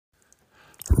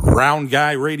Brown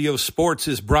Guy Radio Sports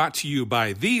is brought to you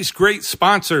by these great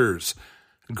sponsors.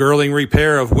 Girling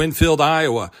Repair of Winfield,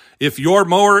 Iowa. If your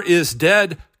mower is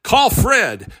dead, call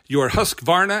Fred, your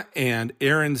Husqvarna and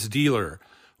Aaron's dealer.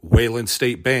 Wayland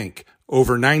State Bank,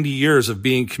 over 90 years of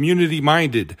being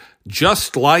community-minded,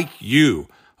 just like you.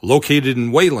 Located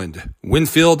in Wayland,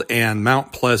 Winfield, and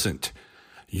Mount Pleasant.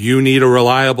 You need a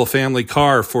reliable family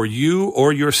car for you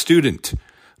or your student.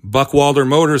 Buckwalder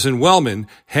Motors in Wellman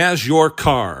has your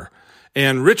car.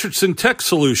 And Richardson Tech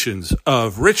Solutions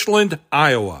of Richland,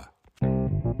 Iowa.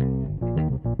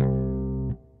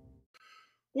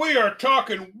 We are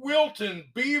talking Wilton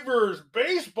Beavers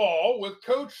baseball with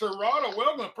Coach Southrada.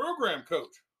 Welcome to the program,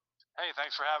 Coach. Hey,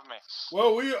 thanks for having me.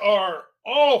 Well, we are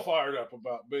all fired up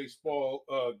about baseball,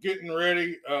 getting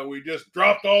ready. We just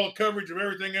dropped all the coverage of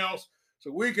everything else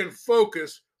so we can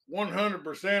focus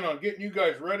 100% on getting you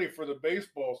guys ready for the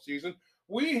baseball season.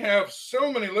 We have so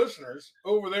many listeners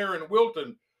over there in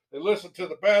Wilton. They listen to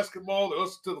the basketball, they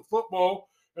listen to the football,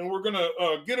 and we're going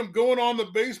to get them going on the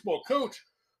baseball. Coach,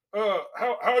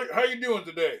 how you doing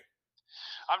today?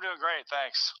 I'm doing great,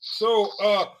 thanks. So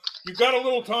you've got a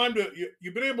little time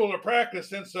you've been able to practice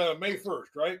since May 1st,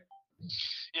 right?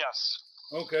 Yes.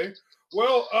 Okay.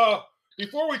 Well,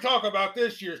 before we talk about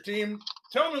this year's team,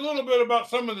 tell me a little bit about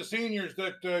some of the seniors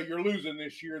that you're losing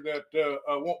this year that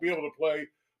won't be able to play,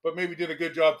 but maybe did a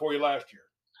good job for you last year.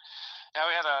 Yeah,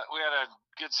 we had a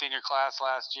good senior class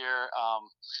last year.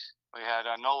 We had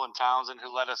Nolan Townsend,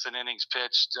 who led us in innings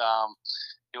pitched.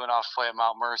 He went off to play at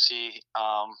Mount Mercy.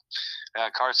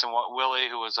 Carson Willie,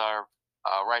 who was our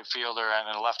right fielder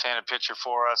and a left-handed pitcher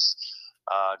for us.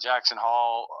 Jackson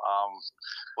Hall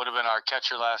would have been our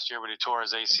catcher last year, but he tore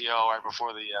his ACL right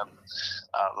before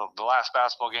the last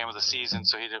basketball game of the season,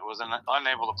 so he was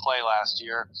unable to play last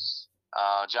year.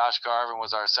 Josh Garvin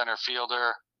was our center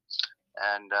fielder,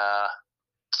 and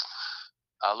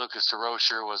Lucas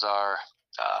DeRocher was our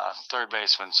third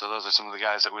baseman. So those are some of the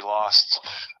guys that we lost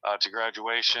to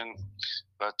graduation.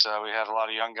 But we had a lot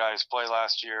of young guys play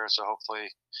last year, so hopefully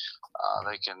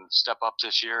they can step up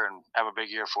this year and have a big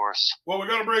year for us. Well, we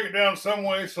got to break it down some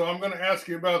way, so I'm going to ask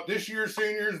you about this year's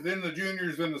seniors, then the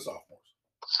juniors, then the sophomores.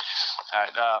 All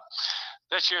right.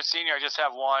 This year's senior, I just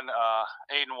have one,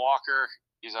 Aiden Walker.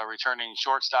 He's a returning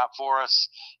shortstop for us.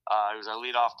 He was our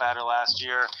leadoff batter last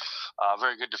year.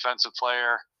 Very good defensive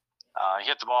player. He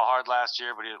hit the ball hard last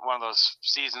year, but he had one of those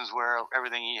seasons where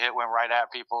everything he hit went right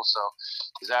at people, so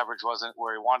his average wasn't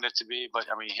where he wanted it to be. But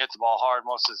I mean, he hit the ball hard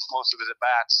most of his at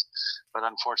bats, but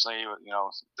unfortunately,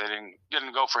 they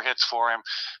didn't go for hits for him.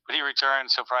 But he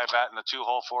returns. He'll probably bat in the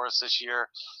 2-hole for us this year.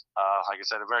 Like I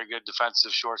said, a very good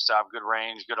defensive shortstop, good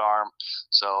range, good arm.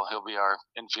 So he'll be our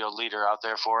infield leader out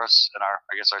there for us, and our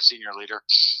senior leader.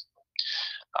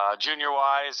 Junior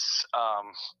wise,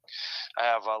 I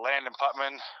have Landon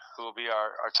Putman, who will be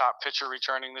our top pitcher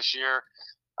returning this year.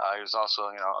 He was also,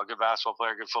 a good basketball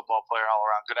player, good football player, all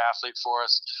around good athlete for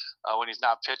us. When he's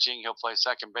not pitching, he'll play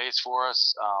second base for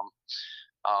us.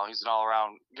 He's an all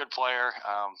around good player.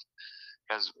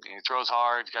 He throws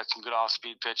hard, got some good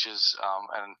off-speed pitches,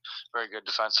 and very good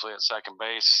defensively at second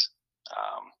base.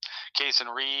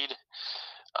 Kason Reed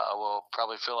will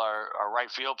probably fill our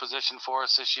right field position for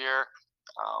us this year.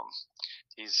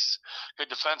 He's good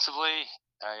defensively.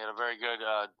 He had a very good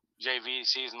JV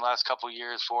season the last couple of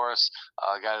years for us.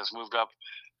 A guy that's moved up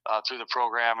through the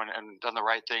program and done the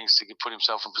right things to put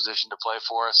himself in position to play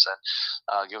for us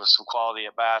and give us some quality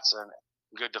at bats and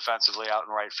good defensively out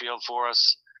in right field for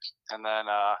us. And then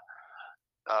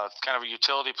kind of a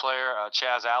utility player,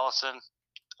 Chaz Allison.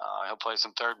 He'll play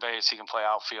some third base. He can play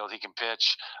outfield. He can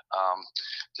pitch.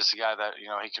 Just a guy that,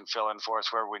 he can fill in for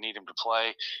us wherever we need him to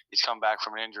play. He's come back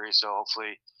from an injury, so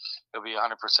hopefully he'll be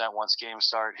 100% once games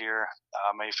start here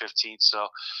May 15th. So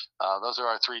those are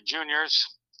our three juniors.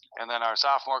 And then our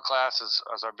sophomore class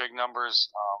is our big numbers.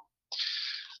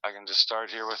 I can just start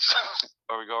here with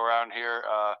where we go around here.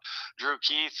 Drew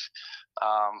Keith,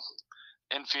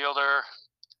 infielder,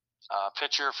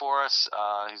 pitcher for us.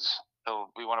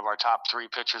 He'll be one of our top three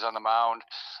pitchers on the mound.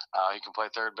 He can play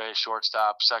third base,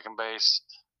 shortstop, second base.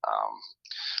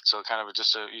 So kind of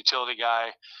just a utility guy.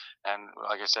 And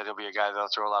like I said, he'll be a guy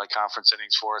that'll throw a lot of conference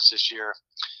innings for us this year.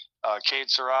 Cade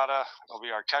Southrada will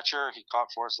be our catcher. He caught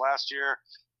for us last year.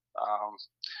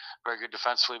 Very good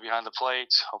defensively behind the plate.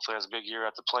 Hopefully has a big year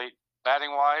at the plate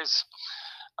batting-wise.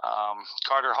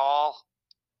 Carter Hall,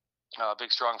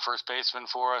 big, strong first baseman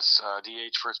for us,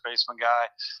 DH first baseman guy.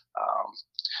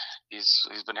 He's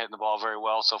been hitting the ball very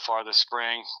well so far this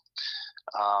spring.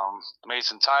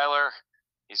 Mason Tyler,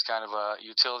 he's kind of a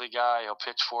utility guy. He'll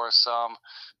pitch for us some.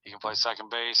 He can play second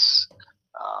base.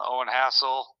 Owen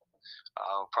Hassel,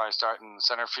 He'll probably start in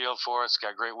center field for us.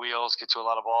 Got great wheels, get to a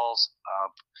lot of balls.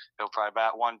 He'll probably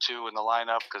bat 1-2 in the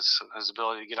lineup because his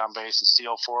ability to get on base and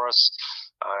steal for us.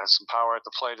 Has some power at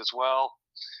the plate as well.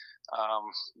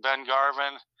 Ben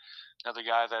Garvin, another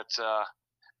guy that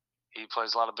he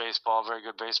plays a lot of baseball, very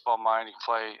good baseball mind. He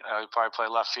can he'll probably play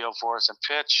left field for us and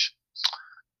pitch.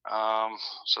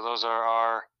 So those are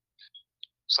our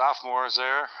sophomores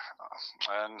there,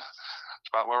 and that's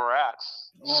about where we're at.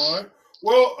 All right.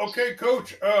 Well, okay,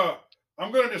 Coach.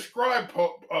 I'm going to describe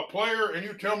a player, and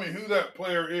you tell me who that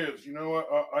player is. You know,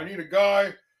 I need a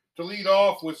guy to lead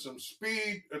off with some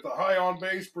speed at the high on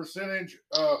base percentage.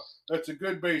 That's a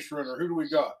good base runner. Who do we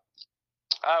got?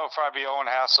 Would probably be Owen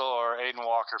Hassel or Aiden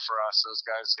Walker for us. Those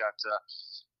guys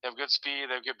they have good speed,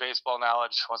 they have good baseball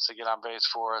knowledge once they get on base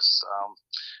for us,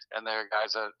 and they're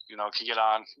guys that can get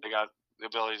on. They got the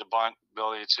ability to bunt,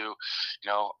 ability to,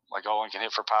 like Owen can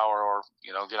hit for power or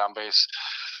get on base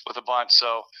with a bunt.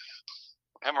 So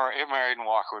him or Aiden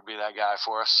Walker would be that guy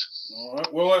for us. All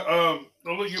right.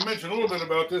 Well, you mentioned a little bit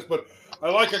about this, but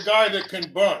I like a guy that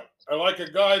can bunt. I like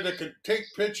a guy that can take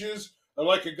pitches. I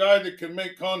like a guy that can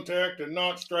make contact and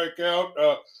not strike out.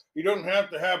 He doesn't have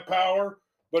to have power,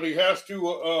 but he has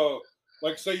to,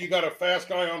 like say you got a fast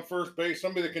guy on first base,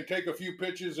 somebody that can take a few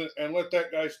pitches and let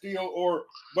that guy steal or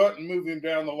bunt and move him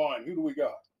down the line. Who do we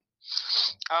got?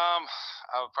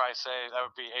 I would probably say that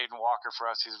would be Aiden Walker for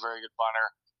us. He's a very good bunter.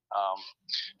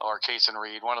 Or Kason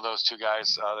Reed, one of those two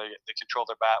guys. They control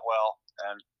their bat well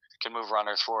and can move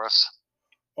runners for us.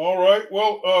 All right.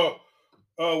 Well,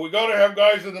 we got to have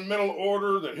guys in the middle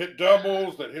order that hit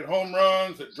doubles, that hit home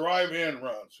runs, that drive in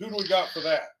runs. Who do we got for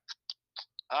that?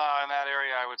 In that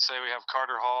area, I would say we have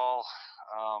Carter Hall,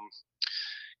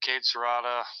 Cade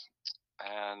Southrada,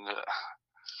 and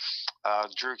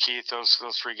Drew Keith. Those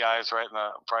three guys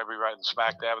probably right in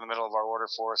smack dab in the middle of our order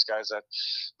for us. Guys that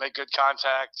make good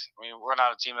contact. I mean, we're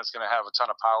not a team that's going to have a ton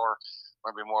of power.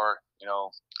 We're going to be more,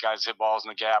 guys hit balls in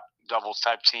the gap, doubles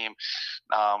type team.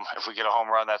 If we get a home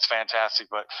run, that's fantastic.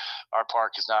 But our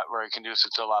park is not very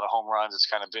conducive to a lot of home runs. It's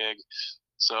kind of big.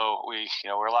 So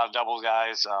we're a lot of double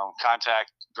guys,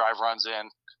 contact, drive runs in.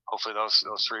 Hopefully those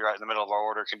three right in the middle of our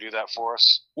order can do that for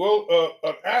us. Well,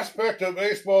 an aspect of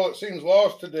baseball that seems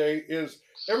lost today is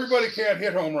everybody can't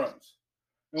hit home runs.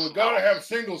 And we've got to have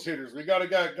singles hitters. We got to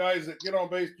got guys that get on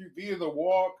base via the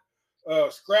walk,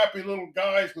 scrappy little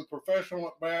guys with professional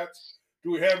at bats. Do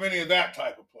we have any of that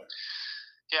type of player?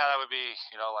 Yeah, that would be,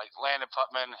 like Landon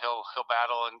Putman. He'll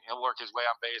battle and he'll work his way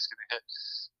on base, can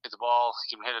hit the ball.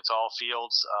 He can hit it to all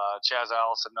fields. Chaz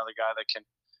Allison, another guy that can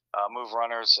move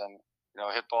runners and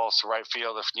hit balls to right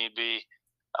field if need be.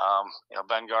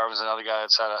 Ben Garvin's another guy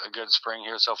that's had a good spring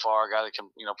here so far. A guy that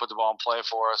can put the ball in play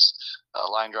for us.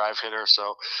 Line drive hitter.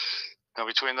 So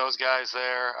between those guys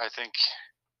there, I think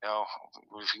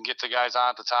we can get the guys on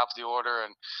at the top of the order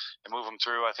and move them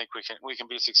through. I think we can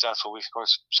be successful. We score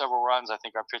several runs. I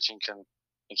think our pitching can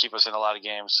keep us in a lot of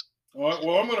games. All right,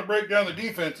 well, I'm going to break down the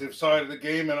defensive side of the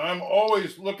game, and I'm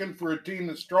always looking for a team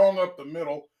that's strong up the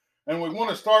middle. And we want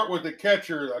to start with a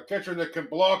catcher that can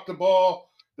block the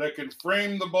ball, that can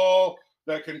frame the ball,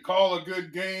 that can call a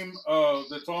good game,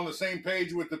 that's on the same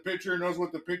page with the pitcher, knows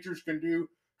what the pitchers can do,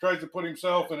 tries to put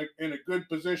himself in a good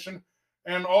position,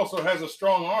 and also has a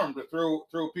strong arm to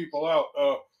throw people out.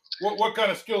 What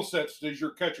kind of skill sets does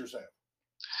your catchers have?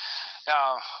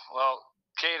 Well,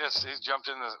 Cade he's jumped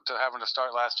into having to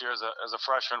start last year as a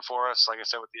freshman for us. Like I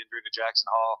said, with the injury to Jackson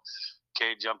Hall,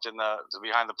 Cade jumped in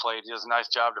behind the plate. He does a nice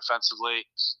job defensively.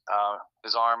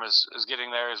 His arm is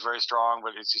getting there. He's very strong,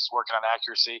 but he's just working on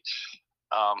accuracy.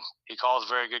 He calls a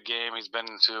very good game. He's been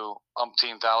to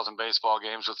umpteen thousand baseball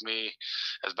games with me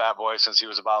as bat boy since he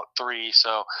was about 3.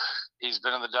 So he's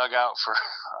been in the dugout for,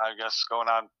 I guess, going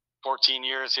on 14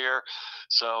 years here.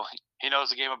 So he knows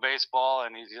the game of baseball,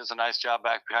 and he does a nice job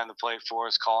back behind the plate for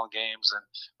us, calling games and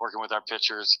working with our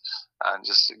pitchers, and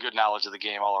just a good knowledge of the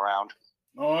game all around.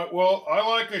 All right. Well, I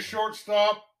like a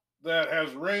shortstop that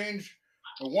has range,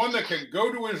 and one that can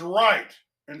go to his right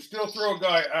and still throw a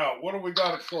guy out. What do we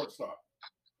got at shortstop?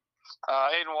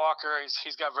 Aiden Walker,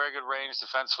 he's got very good range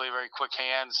defensively, very quick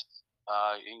hands.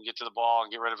 He can get to the ball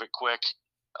and get rid of it quick.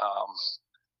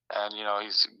 And,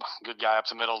 he's a good guy up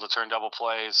the middle to turn double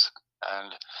plays,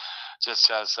 and just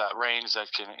has that range that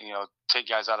can, take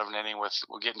guys out of an inning with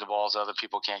getting to balls other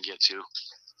people can't get to.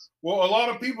 Well, a lot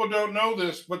of people don't know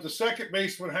this, but the second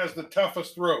baseman has the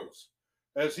toughest throws,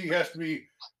 as he has to be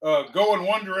going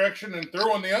one direction and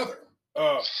throwing the other.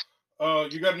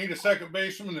 You got to need a second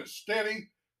baseman that's steady,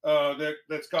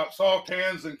 that's got soft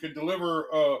hands and can deliver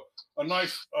a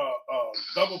nice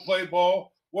double play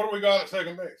ball. What do we got at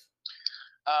second base?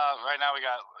 Right now we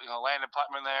got Landon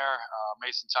Putman there,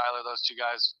 Mason Tyler. Those two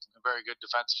guys, very good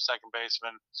defensive second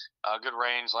baseman, good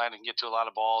range. Landon can get to a lot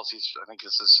of balls. I think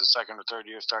this is his second or third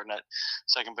year starting at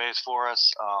second base for us.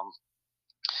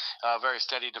 Very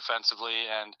steady defensively,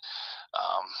 and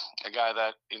a guy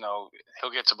that he'll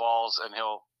get to balls and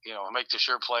he'll make the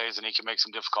sure plays, and he can make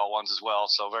some difficult ones as well.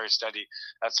 So very steady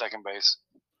at second base.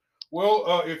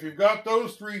 Well, if you've got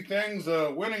those three things,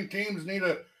 winning teams need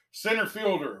a center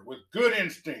fielder with good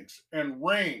instincts and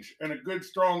range and a good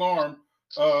strong arm.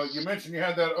 You mentioned you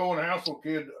had that Owen Hassel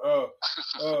kid.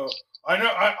 I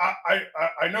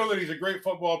know that he's a great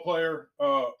football player.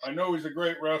 I know he's a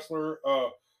great wrestler.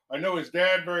 I know his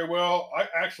dad very well. I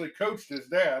actually coached his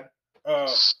dad.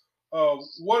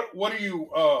 What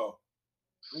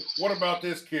about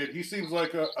this kid? He seems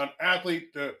like an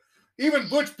athlete. Even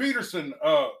Butch Peterson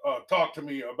talked to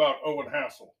me about Owen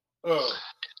Hassel.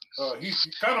 He's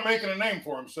kind of making a name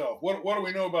for himself. What do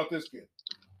we know about this kid?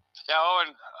 Yeah,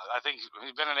 Owen, I think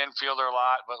he's been an infielder a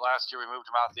lot, but last year we moved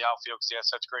him out to the outfield because he has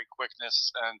such great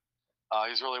quickness, and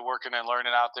he's really working and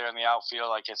learning out there in the outfield.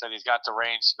 Like I said, he's got the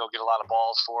range to go get a lot of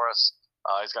balls for us.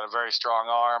 He's got a very strong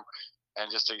arm,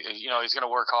 and he's going to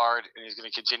work hard, and he's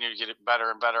going to continue to get it better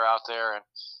and better out there. And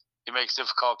he makes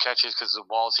difficult catches because of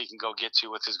the balls he can go get to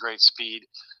with his great speed.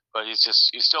 But he's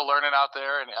still learning out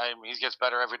there, and he gets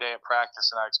better every day at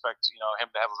practice. And I expect him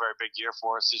to have a very big year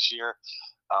for us this year.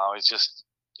 He's just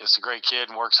a great kid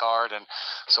and works hard, and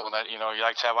someone that you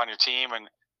like to have on your team. And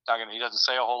he doesn't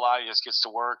say a whole lot. He just gets to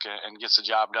work and gets the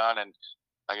job done. And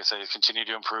like I said, he's continued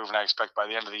to improve, and I expect by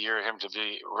the end of the year him to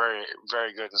be very,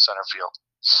 very good in center field.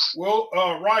 Well,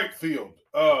 right field.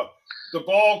 The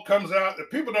ball comes out.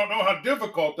 People don't know how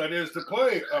difficult that is to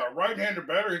play. Right-handed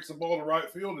batter hits the ball to right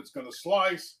field. It's going to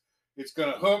slice. It's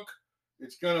going to hook.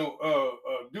 It's going to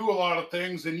do a lot of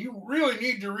things, and you really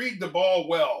need to read the ball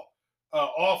well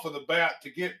off of the bat to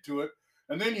get to it.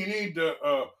 And then you need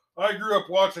to I grew up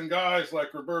watching guys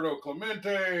like Roberto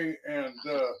Clemente and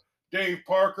Dave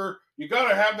Parker. You got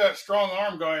to have that strong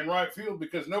arm guy in right field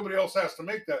because nobody else has to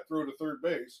make that throw to third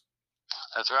base.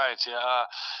 That's right.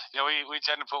 Yeah, we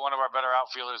tend to put one of our better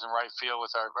outfielders in right field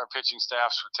with our pitching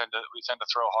staffs. We tend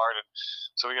to throw hard, and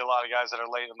so we get a lot of guys that are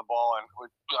late on the ball, and we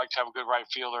like to have a good right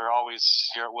fielder always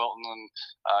here at Wilton. And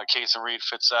Case and Reed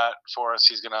fits that for us.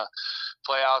 He's gonna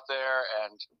play out there,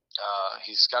 and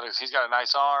he's got a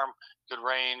nice arm, good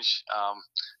range.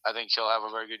 I think he'll have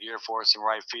a very good year for us in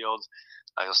right field.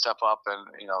 He'll step up and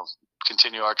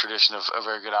continue our tradition of a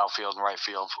very good outfield and right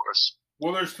field for us.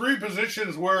 Well, there's three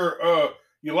positions where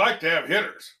you like to have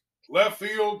hitters: left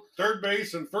field, third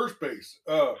base, and first base.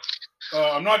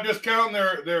 I'm not discounting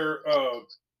their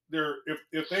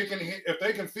if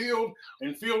they can field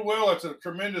and field well, that's a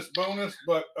tremendous bonus.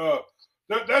 But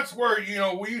that's where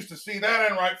we used to see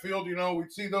that in right field.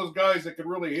 We'd see those guys that could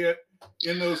really hit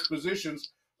in those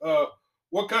positions.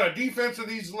 What kind of defense are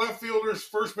these left fielders,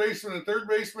 first baseman, and third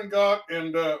baseman got,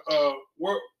 and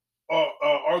where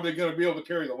are they going to be able to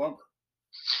carry the lumber?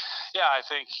 Yeah, I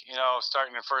think,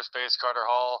 starting in first base, Carter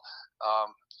Hall,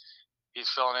 he's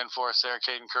filling in for us there.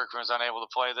 Caden Kirkman was unable to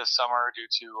play this summer due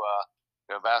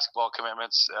to basketball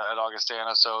commitments at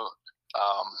Augustana. So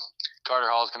Carter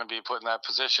Hall is going to be put in that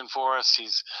position for us.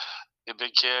 He's a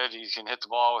big kid. He can hit the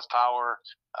ball with power.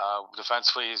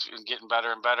 Defensively, he's getting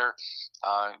better and better.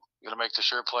 Going to make the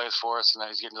sure plays for us, and then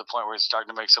he's getting to the point where he's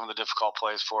starting to make some of the difficult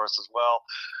plays for us as well.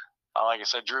 Like I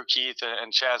said, Drew Keith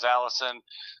and Chaz Allison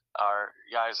are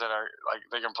guys that are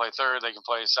they can play third, they can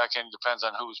play second, depends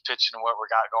on who's pitching and what we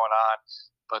got going on.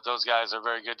 But those guys are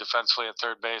very good defensively at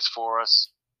third base for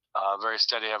us. Very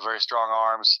steady, have very strong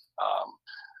arms.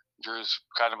 Drew's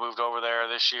kind of moved over there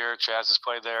this year. Chaz has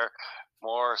played there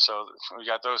more, so we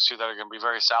got those two that are going to be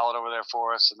very solid over there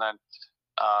for us. And then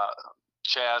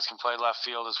Chaz can play left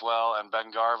field as well, and Ben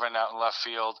Garvin out in left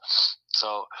field.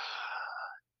 So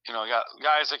got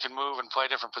guys that can move and play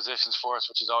different positions for us,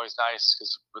 which is always nice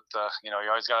because with you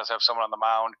always got to have someone on the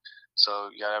mound, so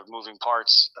you got to have moving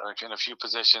parts in a few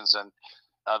positions, and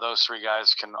those three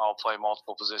guys can all play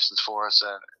multiple positions for us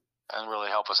and really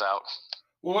help us out.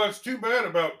 Well, that's too bad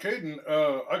about Caden.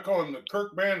 I call him the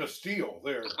Kirk Band of Steel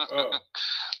there.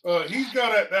 He's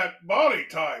got that body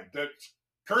type that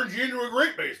turns you into a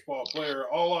great baseball player,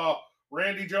 a la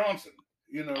Randy Johnson.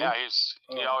 Yeah, he's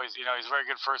he's a very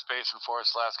good first baseman for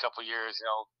us the last couple of years.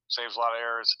 Saves a lot of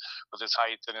errors with his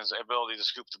height and his ability to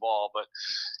scoop the ball. But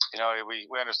we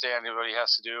understand what he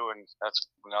has to do, and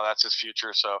that's his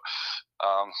future. So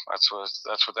that's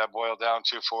what that boiled down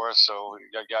to for us. So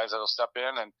we got guys that'll step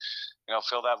in and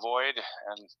fill that void,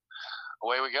 and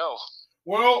away we go.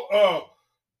 Well,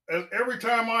 every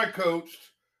time I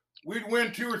coached, we'd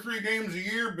win 2 or 3 games a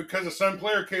year because some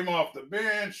player came off the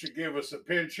bench to give us a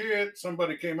pinch hit.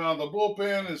 Somebody came out of the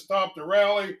bullpen and stopped the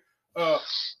rally.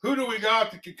 Who do we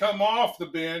got that can come off the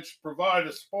bench, provide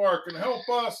a spark, and help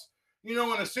us, in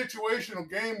a situational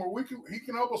game where he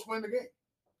can help us win the game?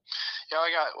 Yeah,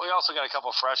 we also got a couple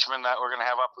of freshmen that we're going to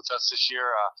have up with us this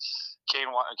year. Kane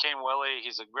Willie,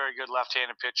 he's a very good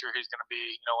left-handed pitcher. He's going to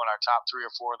be, in our top 3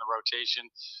 or 4 in the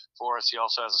rotation for us. He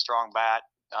also has a strong bat.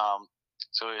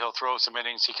 So he'll throw some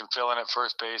innings. He can fill in at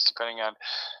first base depending on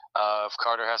if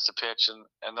Carter has to pitch and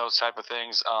those type of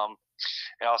things.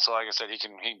 And also, like I said, he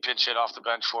can pinch hit off the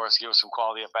bench for us, give us some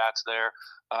quality at bats there.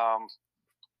 I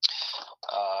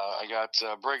got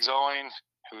Briggs Owen,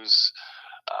 who's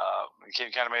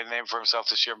he kind of made a name for himself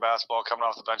this year in basketball, coming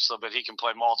off the bench a little bit. He can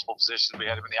play multiple positions. We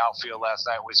had him in the outfield last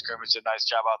night. We scrimmaged, did a nice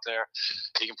job out there.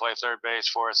 He can play third base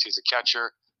for us. He's a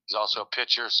catcher. He's also a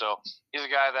pitcher. So he's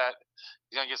a guy that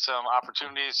he's going to get some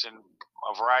opportunities in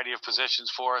a variety of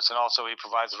positions for us. And also he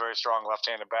provides a very strong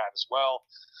left-handed bat as well.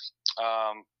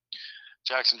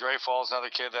 Jackson Dreyfall is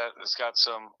another kid that has got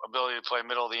some ability to play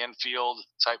middle of the infield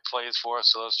type plays for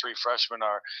us. So those 3 freshmen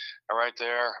are right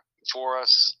there for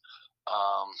us.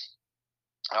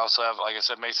 I also have, like I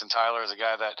said, Mason Tyler is a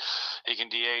guy that he can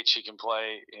DH. He can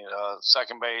play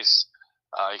second base.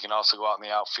 He can also go out in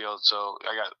the outfield. So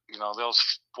I got, those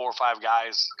 4 or 5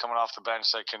 guys coming off the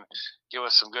bench that can give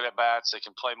us some good at-bats. They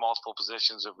can play multiple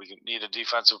positions. If we need a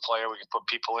defensive player, we can put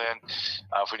people in.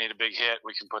 If we need a big hit,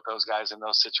 we can put those guys in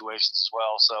those situations as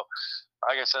well. So,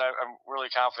 like I said, I'm really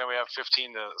confident we have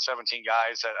 15 to 17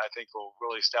 guys that I think will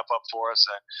really step up for us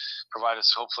and provide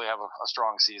us, hopefully, have a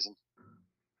strong season.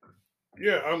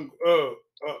 Yeah,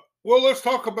 well, let's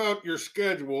talk about your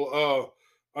schedule.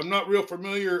 I'm not real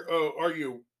familiar.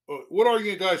 What are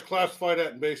you guys classified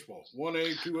at in baseball?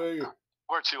 1A, 2A?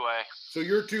 We're 2A. So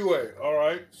you're 2A. All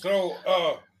right. So,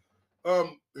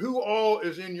 who all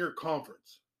is in your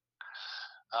conference?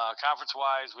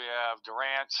 Conference-wise, we have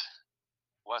Durant,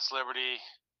 West Liberty,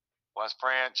 West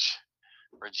Branch,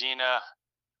 Regina,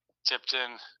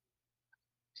 Tipton,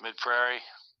 Mid-Prairie,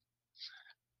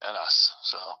 and us.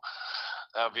 So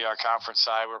that would be our conference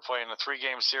side. We're playing a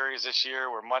 3-game series this year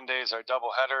where Mondays are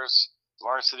double headers,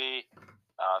 varsity.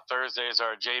 Thursdays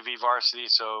are JV varsity.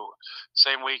 So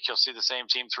same week, you'll see the same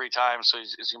team 3 times. So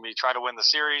it's going to be try to win the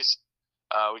series.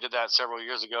 We did that several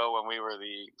years ago when we were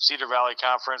the Cedar Valley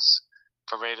Conference,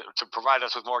 to provide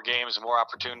us with more games and more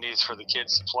opportunities for the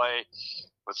kids to play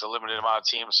with a limited amount of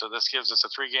teams. So this gives us a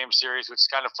 3-game series, which is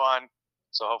kind of fun.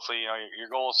 So hopefully, your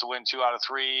goal is to win 2 out of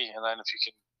 3, and then if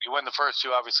you win the first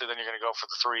 2, obviously, then you're going to go for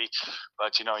the 3.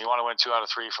 But you want to win 2 out of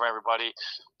 3 from everybody,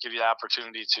 give you the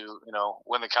opportunity to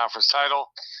win the conference title.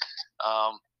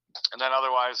 And then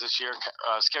otherwise this year,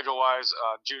 schedule-wise,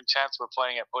 June 10th, we're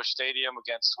playing at Busch Stadium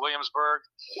against Williamsburg.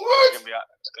 What? It's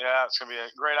going to be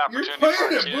a great opportunity. You're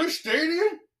playing at Busch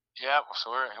Stadium? Yeah,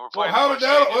 so we're playing. Well, how did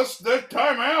that? Let's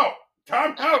time out.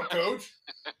 Time out, Coach.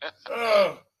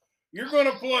 You're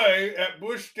going to play at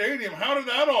Busch Stadium. How did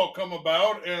that all come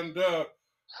about? And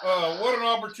what an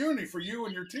opportunity for you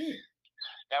and your team.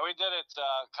 Yeah, we did it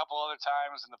a couple other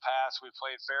times in the past. We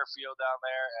played Fairfield down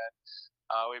there, and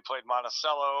we played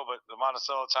Monticello. But the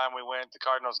Monticello time we went, the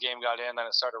Cardinals game got in, then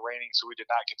it started raining, so we did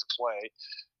not get to play.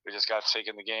 We just got to take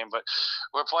in the game. But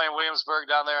we're playing Williamsburg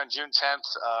down there on June 10th.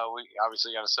 We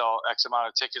obviously got to sell X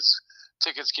amount of tickets.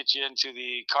 Tickets get you into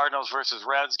the Cardinals versus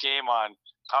Reds game on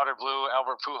powder blue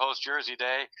Albert Pujols jersey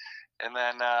day. And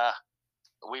then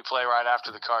we play right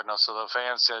after the Cardinals. So the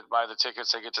fans that buy the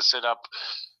tickets, they get to sit up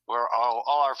where all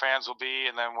our fans will be.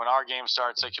 And then when our game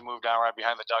starts, they can move down right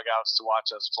behind the dugouts to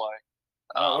watch us play.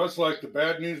 That's like the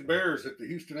Bad News Bears at the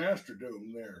Houston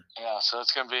Astrodome there. Yeah, so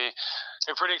it's going to be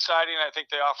pretty exciting. I think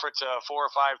they offer it to 4 or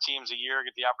 5 teams a year,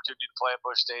 get the opportunity to play at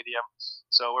Busch Stadium.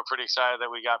 So we're pretty excited that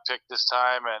we got picked this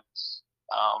time. And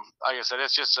like I said,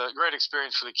 it's just a great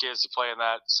experience for the kids to play in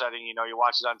that setting. You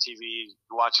watch it on TV, you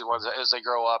watch it as they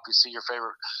grow up. You see your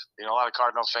favorite, a lot of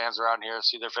Cardinals fans around here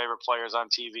see their favorite players on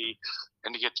TV,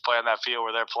 and to get to play on that field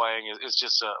where they're playing is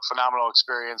just a phenomenal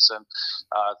experience, and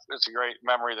it's a great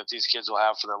memory that these kids will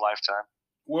have for their lifetime.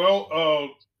 Well,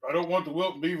 I don't want the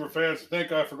Wilton Beaver fans to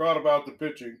think I forgot about the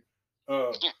pitching.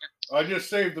 I just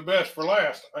saved the best for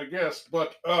last, I guess.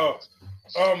 But now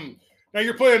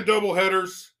you're playing double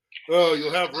headers.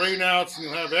 You'll have rainouts and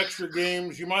you'll have extra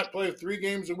games. You might play 3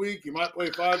 games a week. You might play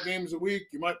 5 games a week.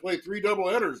 You might play 3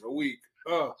 doubleheaders a week.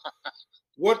 I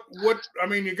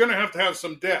mean, you're going to have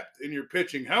some depth in your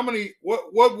pitching. How many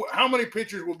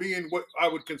pitchers will be in what I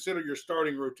would consider your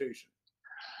starting rotation?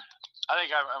 I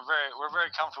think we're very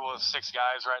comfortable with 6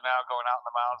 guys right now going out on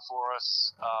the mound for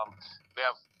us. We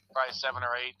have probably 7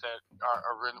 or 8 that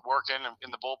are working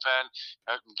in the bullpen,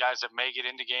 guys that may get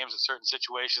into games at certain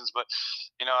situations. But,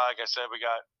 like I said, we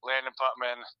got Landon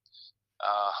Putman,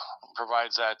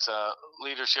 provides that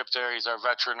leadership there. He's our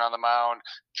veteran on the mound.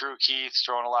 Drew Keith's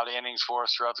throwing a lot of innings for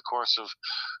us throughout the course of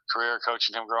career,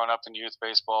 coaching him growing up in youth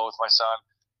baseball with my son,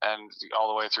 and all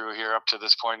the way through here up to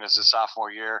this point as his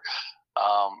sophomore year.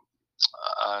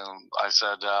 I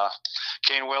said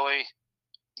Kane Willie,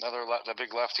 the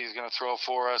big lefty, is going to throw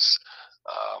for us.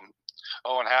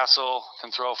 Owen Hassel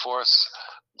can throw for us.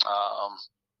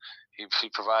 He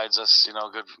provides us,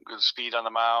 good speed on the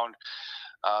mound.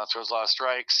 Throws a lot of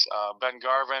strikes. Ben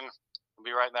Garvin will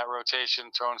be right in that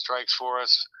rotation, throwing strikes for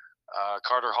us.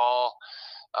 Carter Hall,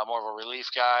 more of a relief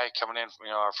guy coming in.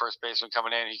 Our first baseman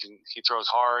coming in. He throws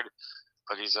hard,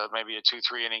 but he's maybe a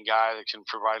 2-3 inning guy that can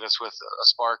provide us with a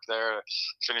spark there to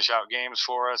finish out games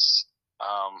for us.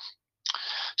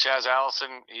 Chaz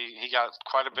Allison, he got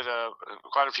quite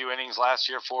a few innings last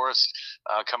year for us,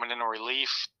 coming in relief,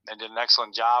 and did an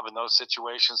excellent job in those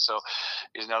situations. So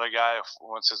he's another guy.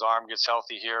 Once his arm gets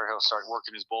healthy here, he'll start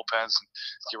working his bullpens and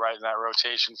get right in that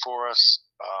rotation for us.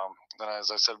 Then, as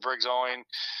I said, Briggs Owen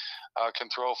can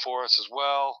throw for us as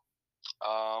well.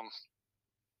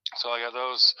 So I got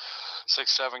those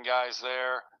 6-7 guys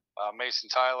there. Mason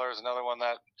Tyler is another one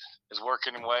that is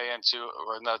working way in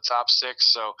the top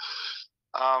 6. So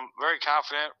very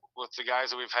confident with the guys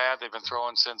that we've had. They've been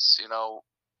throwing since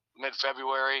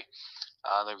mid-February.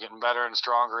 They're getting better and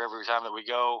stronger every time that we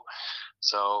go.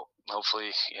 So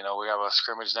hopefully, we have a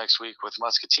scrimmage next week with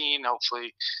Muscatine.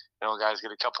 Hopefully, guys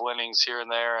get a couple innings here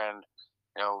and there and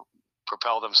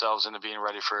propel themselves into being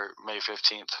ready for May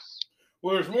 15th.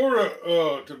 Well, there's more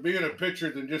to being a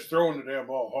pitcher than just throwing the damn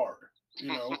ball hard.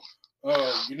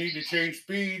 You need to change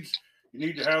speeds. You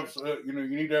need to have, you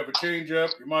need to have a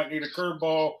changeup. You might need a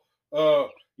curveball.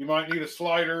 You might need a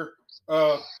slider.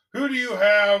 Who do you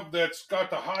have that's got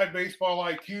the high baseball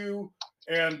IQ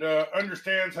and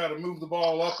understands how to move the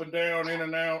ball up and down, in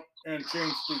and out, and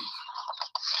change speeds?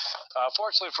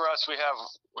 Fortunately for us,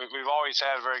 we've always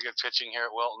had very good pitching here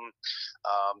at Wilton.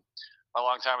 My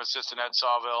longtime assistant Ed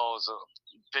Sawville was a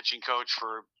pitching coach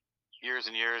for years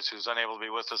and years, who's unable to be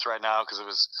with us right now because of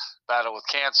his battle with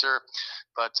cancer.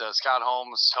 But Scott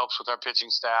Holmes helps with our pitching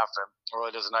staff and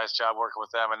really does a nice job working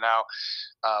with them. And now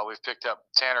we've picked up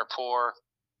Tanner Poor,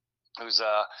 who's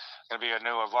going to be a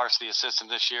new varsity assistant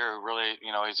this year, who really,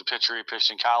 he's a pitcher. He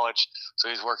pitched in college, so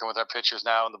he's working with our pitchers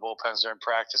now in the bullpens during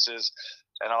practices.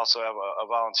 And also have a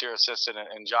volunteer assistant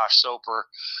in Josh Soper,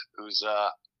 who's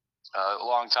a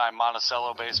longtime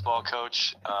Monticello baseball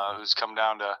coach, who's come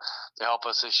down to help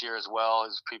us this year as well.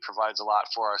 He provides a lot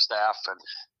for our staff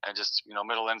and just,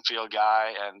 middle infield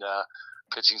guy and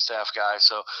pitching staff guy.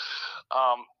 So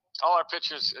all our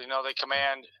pitchers, they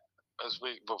command,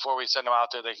 before we send them out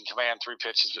there, they can command 3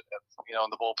 pitches, in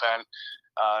the bullpen.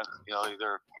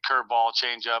 Either curveball,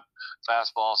 changeup,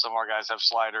 fastball. Some of our guys have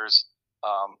sliders.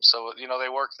 So they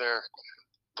work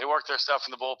their stuff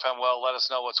in the bullpen well, let us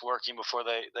know what's working before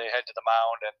they head to the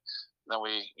mound, and then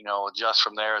we adjust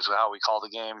from there as to how we call the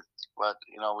game. But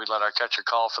we let our catcher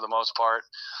call for the most part,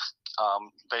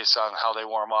 based on how they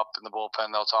warm up in the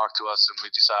bullpen. They'll talk to us and we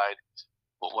decide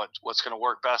what's going to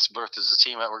work best versus the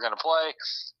team that we're going to play.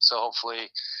 So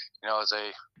hopefully, as they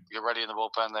get ready in the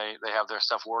bullpen, they have their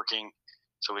stuff working,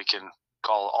 so we can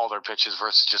call all their pitches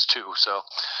versus just 2. So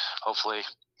hopefully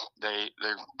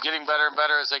they're getting better and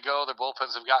better as they go. Their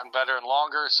bullpens have gotten better and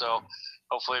longer. So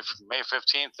hopefully May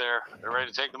 15th, they're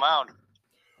ready to take the mound.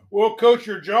 Well, Coach,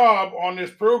 your job on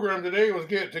this program today was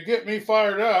to get me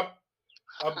fired up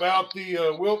about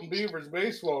the Wilton Beavers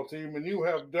baseball team, and you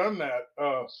have done that.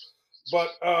 But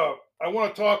I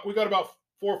want to talk. We got about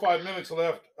 4 or 5 minutes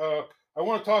left. I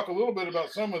want to talk a little bit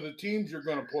about some of the teams you're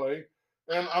going to play.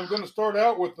 And I'm going to start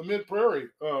out with the Mid-Prairie.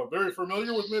 Very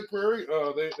familiar with Mid-Prairie.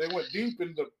 They went deep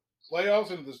in the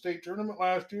playoffs into the state tournament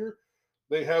last year.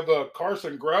 They have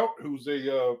Carson Grout, who's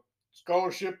a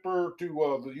scholarshipper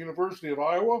to the University of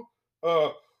Iowa.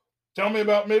 Tell me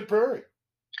about Mid-Prairie.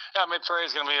 Yeah, Mid-Prairie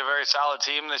is going to be a very solid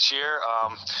team this year.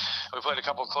 We played a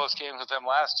couple of close games with them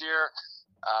last year.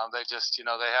 They just,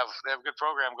 they have a good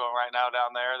program going right now down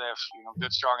there. They have,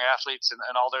 good, strong athletes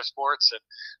in all their sports, and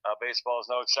baseball is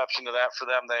no exception to that for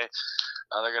them.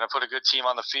 They're going to put a good team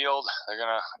on the field. They're going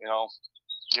to,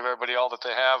 give everybody all that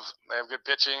they have. They have good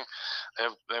pitching. They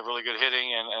have really good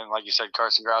hitting, and like you said,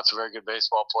 Carson Grout's a very good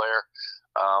baseball player.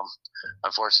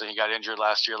 Unfortunately, he got injured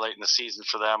last year late in the season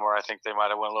for them, or I think they might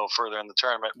have went a little further in the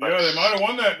tournament. But, yeah, they might have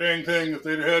won that dang thing if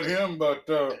they'd had him, but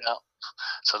yeah.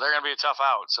 So they're going to be a tough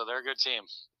out. So they're a good team.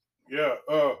 Yeah.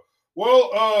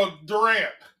 Durant.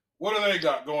 what do they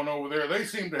got going over there? They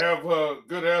seem to have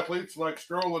good athletes like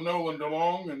Stroll and Nolan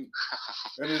DeLong and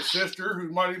his sister, who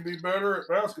might even be better at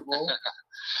basketball.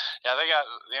 Yeah, they got,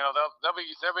 they'll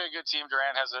be a good team.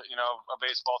 Durant has a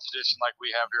baseball tradition like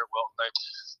we have here at Wilton.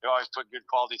 They always put good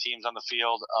quality teams on the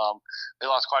field. They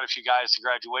lost quite a few guys to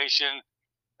graduation.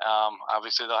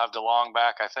 Obviously they'll have DeLong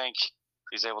back. I think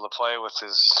he's able to play with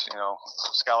his,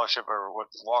 scholarship or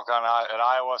walk on at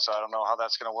Iowa. So I don't know how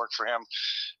that's going to work for him,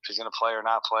 if he's going to play or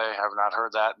not play. I have not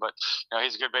heard that, but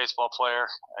he's a good baseball player.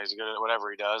 He's good at whatever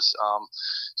he does.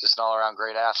 Just an all-around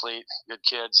great athlete, good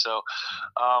kid. So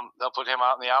they'll put him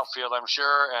out in the outfield, I'm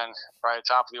sure, and probably at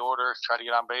the top of the order, try to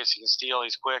get on base. He can steal.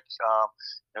 He's quick.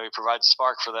 He provides a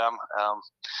spark for them.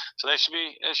 So they should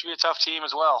be a tough team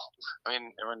as well. I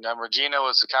mean, Regina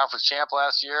was the conference champ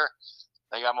last year.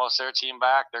 They got most of their team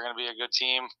back. They're going to be a good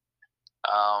team.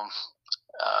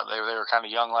 They were kind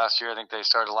of young last year. I think they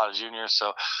started a lot of juniors,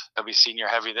 so they'll be senior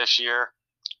heavy this year.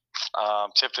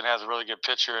 Tipton has a really good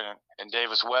pitcher in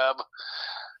Davis Webb.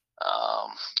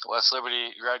 West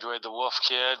Liberty graduated the Wolf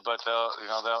kid, but they'll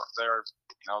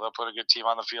put a good team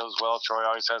on the field as well. Troy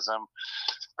always has them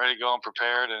ready to go and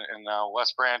prepared. And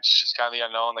West Branch is kind of the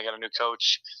unknown. They got a new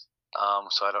coach,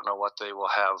 so I don't know what they will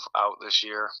have out this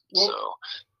year.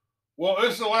 Well,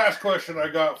 this is the last question I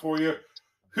got for you.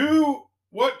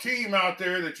 What team out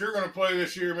there that you're going to play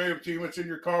this year, maybe a team that's in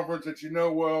your conference that you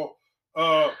know well,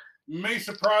 may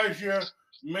surprise you,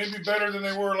 maybe better than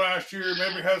they were last year,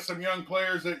 maybe has some young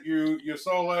players that you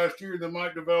saw last year that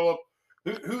might develop?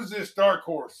 Who's this dark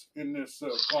horse in this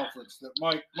conference that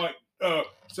might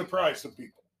surprise some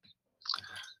people?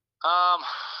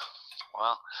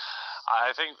 Well,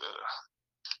 I think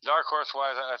dark horse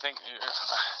wise, I think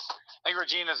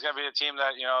Regina is going to be a team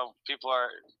that people are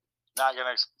not going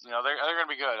to they're going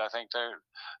to be good. I think they're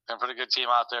going to put a good team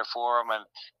out there for them. And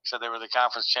like I said, they were the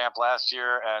conference champ last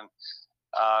year, and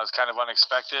it was kind of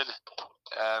unexpected.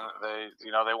 And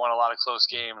they won a lot of close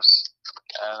games,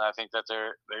 and I think that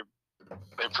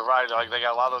they provided, they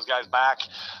got a lot of those guys back,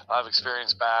 a lot of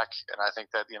experience back, and I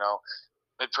think that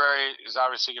Mid Prairie is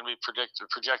obviously going to be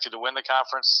projected to win the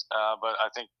conference, but I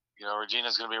think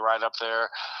Regina's going to be right up there,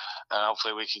 and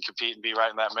hopefully we can compete and be right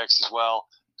in that mix as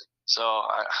well. So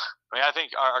I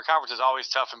think our conference is always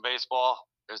tough in baseball.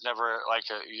 There's never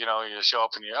you show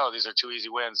up and these are 2 easy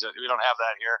wins. We don't have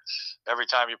that here. Every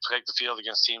time you take the field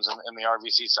against teams in the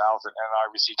RVC South and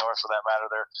RVC North, for that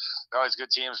matter, they're always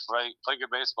good teams, play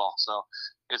good baseball. So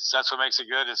that's what makes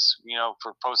it good. Is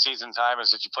for postseason time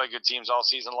is that you play good teams all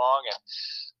season long,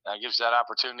 and it gives you that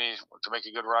opportunity to make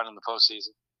a good run in the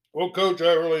postseason. Well, Coach,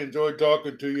 I really enjoyed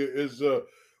talking to you.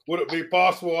 Would it be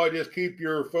possible I just keep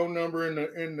your phone number in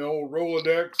the old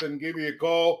Rolodex and give you a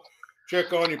call,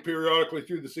 check on you periodically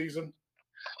through the season?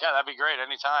 Yeah, that'd be great.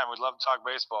 Anytime. We'd love to talk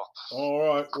baseball. All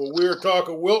right. Well, we're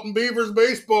talking Wilton Beavers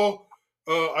baseball.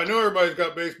 I know everybody's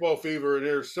got baseball fever, and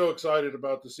they're so excited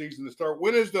about the season to start.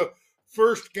 When is the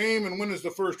first game, and when is the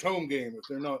first home game, if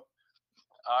they're not?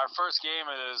 Our first game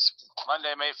is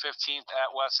Monday, May 15th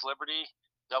at West Liberty,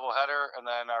 doubleheader, and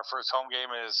then our first home game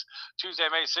is Tuesday,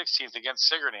 May 16th against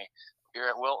Sigourney here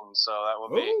at Wilton. So that will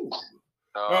be.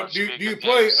 Do you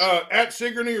play at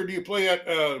Sigourney, or do you play at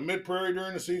Mid Prairie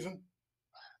during the season?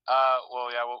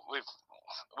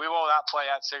 We will not play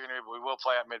at Sigourney, but we will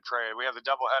play at Mid Prairie. We have the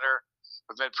doubleheader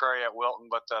with Mid Prairie at Wilton,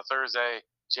 but Thursday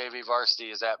JV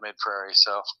varsity is at Mid Prairie.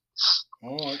 So.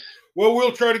 All right. Well,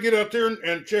 we'll try to get out there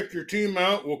and check your team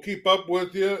out. We'll keep up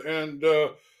with you, and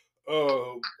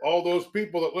all those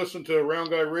people that listen to Round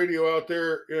Guy Radio out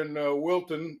there in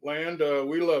Wilton land,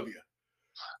 we love you.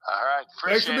 All right.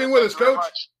 Thanks for being with us,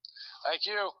 Coach. Thank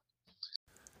you.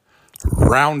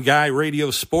 Round Guy Radio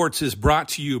Sports is brought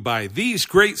to you by these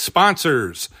great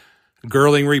sponsors.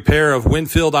 Girling Repair of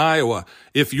Winfield, Iowa.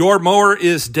 If your mower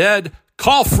is dead,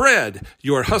 call Fred,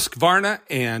 your Husqvarna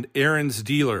and Aaron's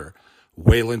dealer.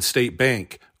 Wayland State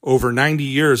Bank. Over 90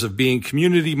 years of being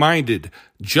community-minded,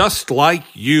 just like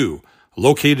you.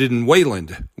 Located in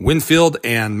Wayland, Winfield,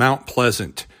 and Mount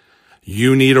Pleasant.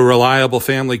 You need a reliable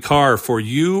family car for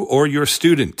you or your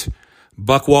student.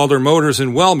 Buckwalder Motors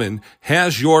in Wellman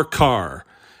has your car.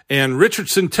 And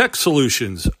Richardson Tech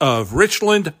Solutions of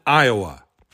Richland, Iowa.